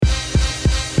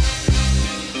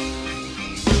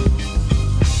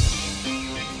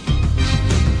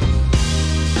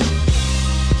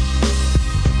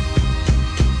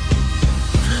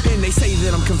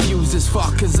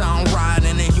cause I don't ride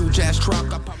in a huge ass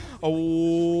truck.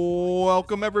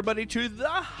 Welcome everybody to the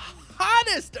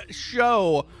hottest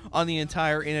show on the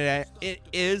entire internet. It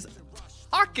is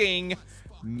Talking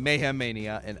Mayhem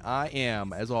Mania, and I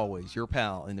am, as always, your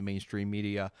pal in the mainstream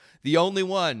media, the only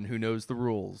one who knows the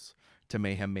rules to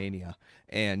Mayhem Mania.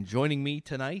 And joining me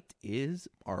tonight is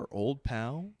our old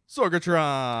pal,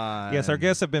 Sorgatron. Yes, our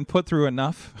guests have been put through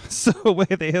enough, so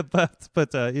they have left, but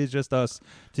it's just us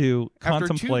to After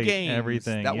contemplate 2 games,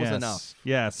 everything. that was enough.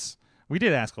 Yes. We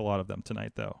did ask a lot of them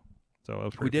tonight, though. So it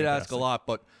was We did fantastic. ask a lot,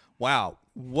 but wow,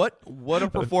 what a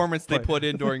performance they put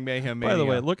in during Mayhem Mania. By the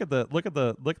way, look at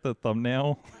the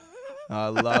thumbnail. I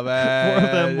love it. For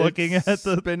them looking It's at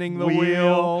the spinning the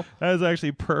wheel. That is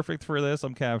actually perfect for this.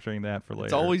 I'm capturing that for later.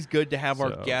 It's always good to have our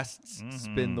So, guests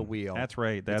spin the wheel. That's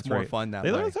right. That's it's more right. fun that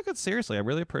they way. took it seriously. I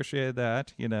really appreciated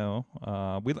that. You know,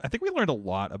 I think we learned a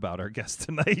lot about our guests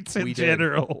tonight in We did.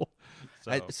 general.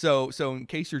 So in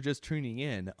case you're just tuning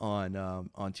in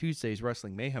on Tuesday's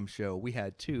Wrestling Mayhem show, we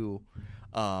had two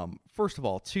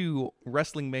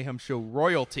Wrestling Mayhem show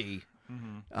royalty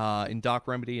in Doc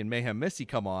Remedy and Mayhem Missy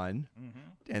come on,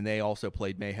 and they also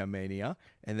played Mayhem Mania.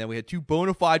 And then we had two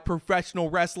bona fide professional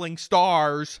wrestling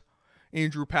stars,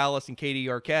 Andrew Palace and Katie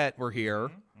Arquette were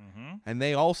here, and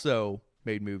they also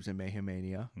made moves in Mayhem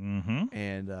Mania.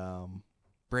 And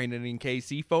Brandon and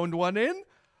KC phoned one in.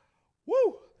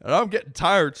 Woo! And I'm getting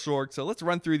tired, Sorg, so let's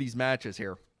run through these matches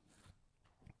here.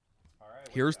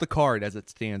 Here's the card as it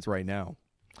stands right now.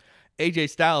 AJ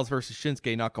Styles versus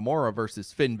Shinsuke Nakamura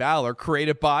versus Finn Balor,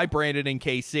 created by Brandon and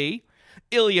KC.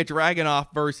 Ilya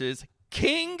Dragunov versus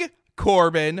King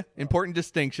Corbin, important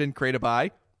distinction, created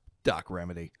by Doc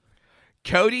Remedy.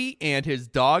 Cody and his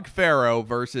dog Pharaoh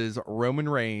versus Roman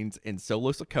Reigns and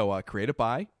Solo Sikoa, created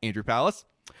by Andrew Palace.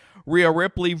 Rhea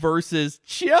Ripley versus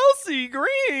Chelsea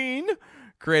Green,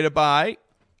 created by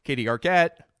Katie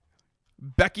Arquette.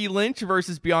 Becky Lynch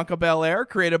versus Bianca Belair,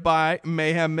 created by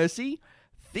Mayhem Missy.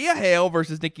 Thea Hale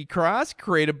versus Nikki Cross,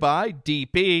 created by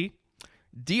DP.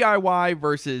 DIY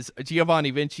versus Giovanni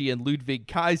Vinci and Ludwig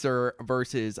Kaiser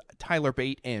versus Tyler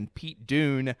Bate and Pete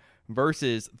Dune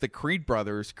versus the Creed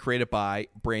Brothers, created by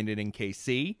Brandon and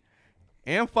KC.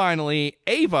 And finally,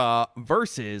 Ava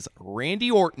versus Randy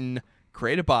Orton,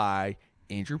 created by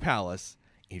Andrew Palace.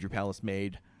 Andrew Palace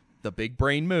made the big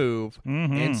brain move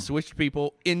and switched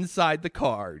people inside the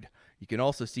card. You can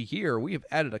also see here, we have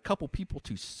added a couple people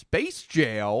to Space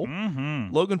Jail.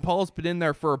 Logan Paul's been in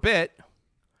there for a bit.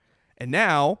 And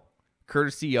now,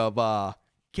 courtesy of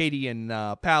Katie and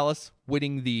Palace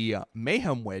winning the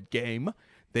Mayhem Wed game,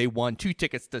 they won 2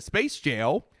 tickets to Space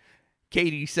Jail.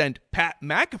 Katie sent Pat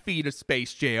McAfee to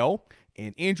Space Jail.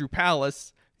 And Andrew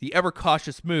Palace, the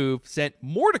ever-cautious move, sent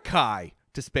Mordecai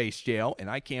to Space Jail.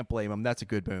 And I can't blame him. That's a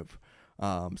good move.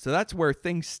 So that's where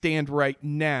things stand right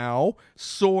now.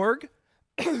 Sorg,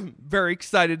 very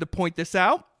excited to point this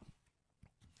out.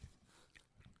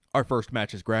 Our first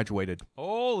match has graduated.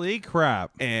 Holy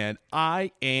crap. And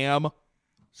I am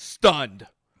stunned.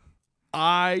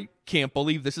 I can't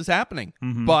believe this is happening.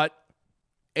 But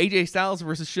AJ Styles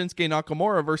versus Shinsuke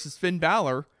Nakamura versus Finn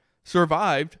Balor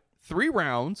survived 3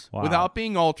 rounds without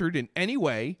being altered in any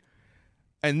way.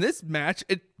 And this match,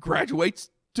 it graduates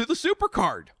to the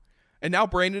supercard. And now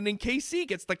Brandon and KC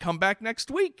gets to come back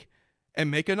next week and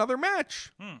make another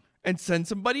match and send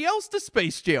somebody else to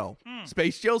Space Jail.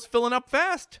 Space Jail's filling up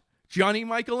fast. Johnny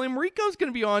Michael Enrico's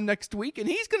going to be on next week, and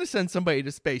he's going to send somebody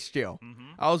to Space Jail.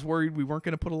 I was worried we weren't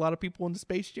going to put a lot of people into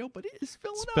Space Jail, but it is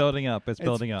filling up. It's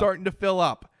building up. It's starting to fill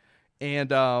up. And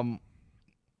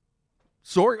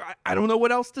Sorg, I don't know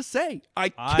what else to say. I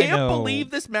can't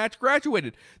believe this match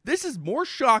graduated. This is more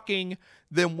shocking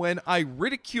than when I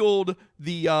ridiculed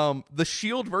the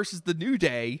Shield versus the New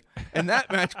Day, and that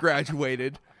match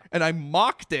graduated, and I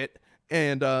mocked it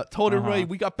and told everybody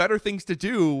we got better things to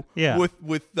do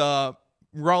with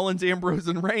Rollins, Ambrose,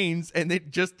 and Reigns, and it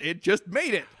just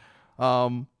made it.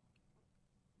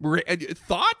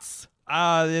 Thoughts?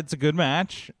 It's a good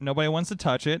match. Nobody wants to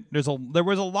touch it. There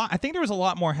was a lot. I think there was a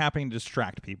lot more happening to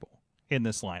distract people in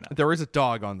this lineup. There is a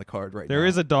dog on the card right now. There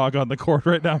is a dog on the court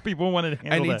right now. People want to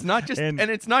handle and it's not just and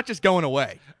it's not just going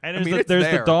away. And there's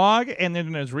the dog, and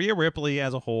then there's Rhea Ripley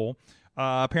as a whole.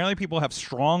 Apparently, people have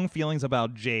strong feelings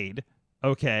about Jade.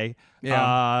 Okay.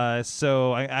 Yeah.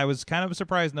 So I was kind of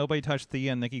surprised nobody touched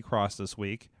Thea and Nikki Cross this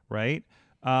week, right?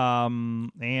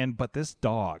 But this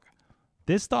dog.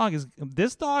 This dog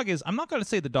is I'm not going to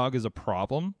say the dog is a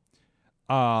problem,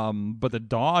 but the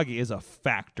dog is a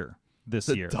factor this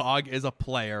The year. dog is a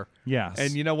player. Yes.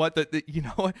 And you know what? You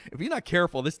know what? If you're not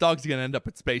careful, this dog's going to end up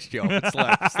at space jail if it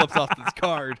slips off this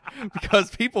card,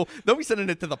 because they'll be sending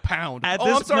it to the pound. At Oh,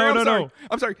 this- I'm sorry. no, I'm no, sorry. no.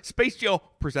 I'm sorry. Space Jail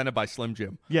presented by Slim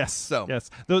Jim. Yes. So yes.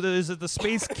 Though is it the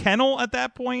Space Kennel at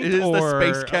that point? it is or?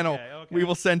 the Space Kennel. Okay. We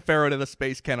will send Pharaoh to the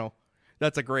Space Kennel.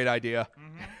 That's a great idea.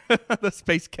 The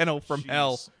Space Kennel from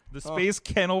hell. The Space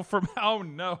Kennel from oh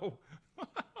no.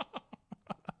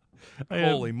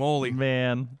 Holy moly.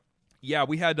 Man. Yeah,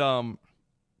 we had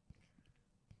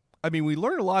we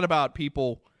learned a lot about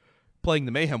people playing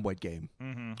the Mayhem Wed game.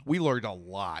 Mm-hmm. We learned a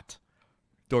lot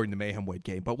during the Mayhem Wed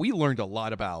game, but we learned a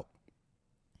lot about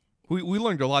we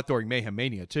learned a lot during Mayhem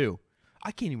Mania too.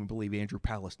 I can't even believe Andrew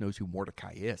Palace knows who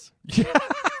Mordecai is. He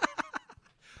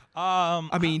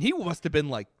must have been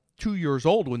like 2 years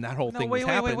old when that whole thing was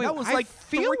happening. Wait. That was I like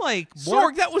feel like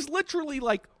Sorg, that was literally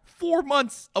like 4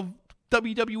 months of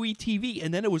WWE TV,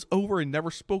 and then it was over and never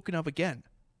spoken of again.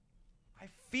 I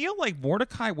feel like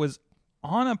Mordecai was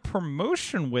on a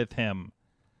promotion with him.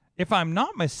 If I'm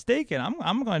not mistaken,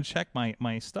 I'm going to check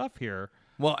my stuff here.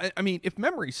 Well, if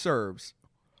memory serves,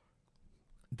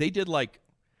 they did like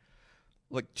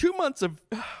 2 months of.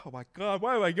 Oh my God!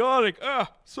 Why am I yawning?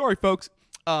 Sorry, folks.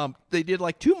 They did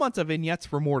like 2 months of vignettes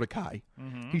for Mordecai.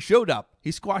 Mm-hmm. He showed up,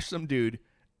 he squashed some dude,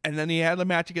 and then he had a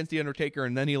match against the Undertaker,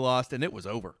 and then he lost, and it was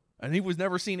over, and he was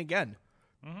never seen again.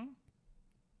 Mm-hmm.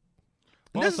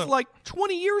 And this is like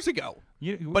 20 years ago.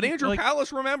 But Andrew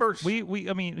Palace remembers.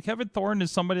 Kevin Thorne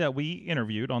is somebody that we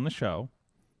interviewed on the show.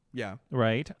 Yeah.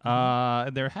 Right.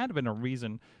 Mm-hmm. There had been a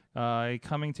reason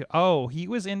coming to. Oh, he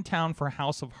was in town for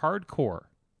House of Hardcore.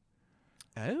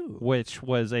 Oh. Which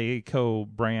was a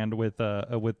co-brand with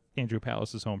Andrew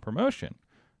Palace's home promotion.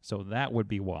 So that would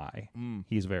be why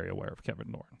he's very aware of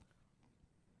Kevin Thorne.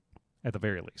 At the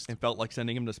very least. And felt like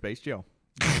sending him to Space Jail.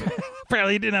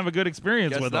 Apparently he didn't have a good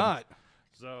experience with him. Not.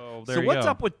 So what's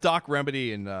up with Doc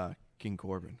Remedy and King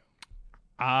Corbin?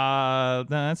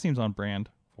 That seems on brand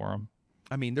for him.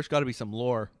 There's got to be some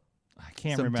lore. I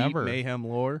can't some remember. Deep Mayhem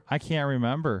lore. I can't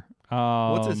remember.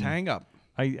 What's his hang up?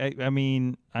 I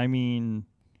mean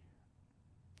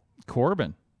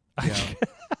Corbin.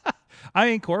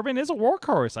 Yeah. Corbin is a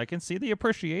workhorse. I can see the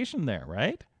appreciation there,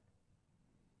 right?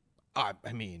 A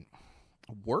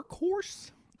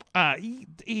workhorse?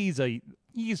 He's a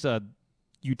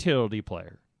utility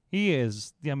player. He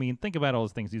is. Think about all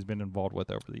those things he's been involved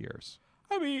with over the years.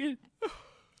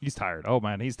 He's tired. Oh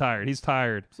man, he's tired. He's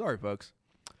tired. Sorry, folks.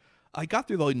 I got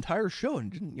through the entire show and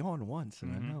didn't yawn once,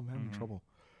 and I know I'm having trouble.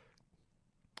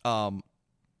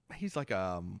 He's like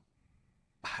I'm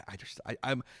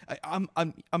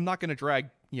not gonna drag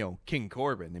King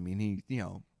Corbin.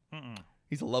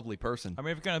 He's a lovely person. If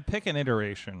you're gonna pick an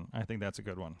iteration, I think that's a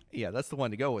good one. Yeah, that's the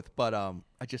one to go with. But I'm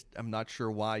not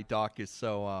sure why Doc is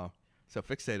so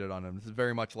fixated on him. This is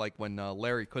very much like when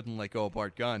Larry couldn't let go of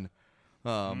Bart Gunn.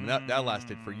 That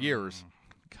lasted for years.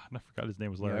 God, I forgot his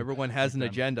name was Larry. Everyone has an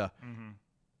agenda. Mm-hmm.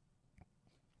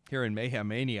 Here in Mayhem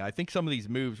Mania, I think some of these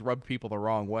moves rubbed people the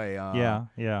wrong way. Yeah.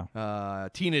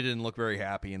 Tina didn't look very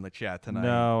happy in the chat tonight.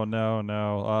 No.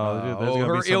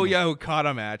 Her Ilya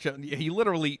Okada match. He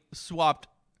literally swapped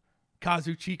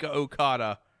Kazuchika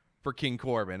Okada for King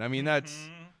Corbin.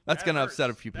 That's going to upset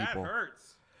a few people. That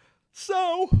hurts.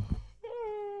 So,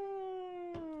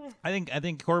 I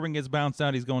think Corbin gets bounced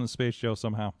out. He's going to Space Jail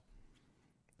somehow.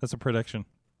 That's a prediction.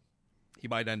 He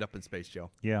might end up in Space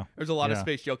Jail. Yeah. There's a lot of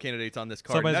Space Jail candidates on this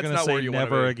card. Somebody's That's going not to say where you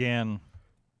never be. again.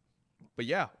 But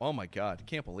yeah, oh my God,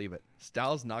 can't believe it.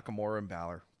 Styles, Nakamura, and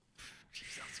Balor.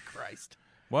 Jesus Christ.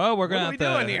 Well, we're going to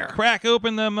have to crack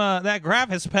open that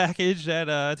graphics package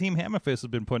that Team Hammerfist has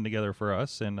been putting together for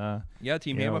us. And yeah,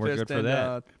 Team Hammerfist. We're good for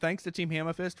that. Thanks to Team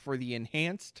Hammerfist for the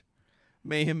enhanced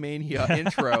Mayhem Mania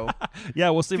intro. Yeah,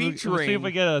 we'll see if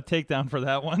we get a takedown for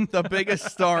that one. The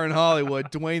biggest star in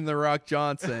Hollywood, Dwayne "The Rock"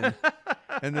 Johnson.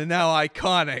 And the now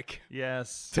iconic.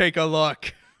 Yes. Take a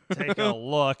look. Take a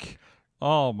look.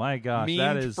 Oh my gosh,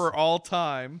 that is for all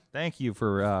time. Thank you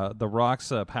for the Rock's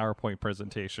PowerPoint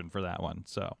presentation for that one.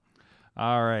 So,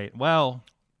 all right. Well,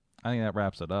 I think that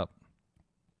wraps it up.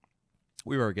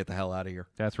 We better get the hell out of here.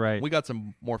 That's right. We got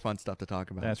some more fun stuff to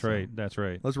talk about. That's right. That's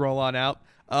right. Let's roll on out.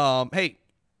 Hey,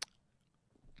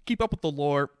 keep up with the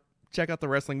lore. Check out the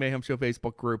Wrestling Mayhem Show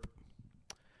Facebook group.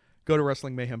 Go to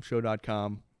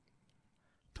WrestlingMayhemShow.com.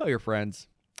 Tell your friends.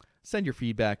 Send your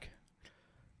feedback.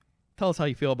 Tell us how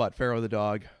you feel about Pharaoh the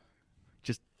dog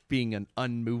just being an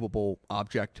unmovable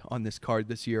object on this card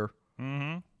this year.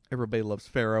 Mm-hmm. Everybody loves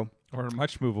Pharaoh. Or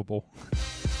much movable.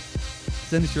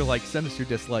 Send us your likes. Send us your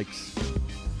dislikes.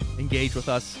 Engage with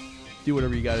us. Do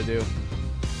whatever you got to do.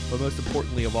 But most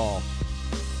importantly of all,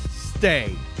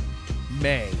 stay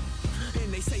May.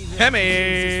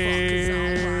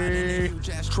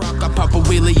 Truck, I pop a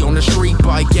wheelie on the street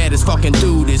bike. Yeah, this fucking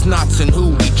dude is nuts, and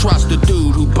who we trust, the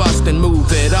dude who bust and move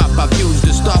it up. I've used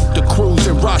the stuff to cruise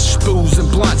and rush, booze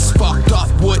and blunts. Fucked up,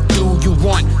 what do you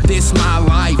want? This my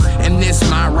life, and this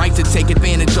my right to take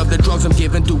advantage of the drugs I'm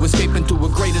given to escape into a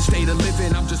greater state of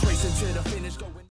living. I'm just racing.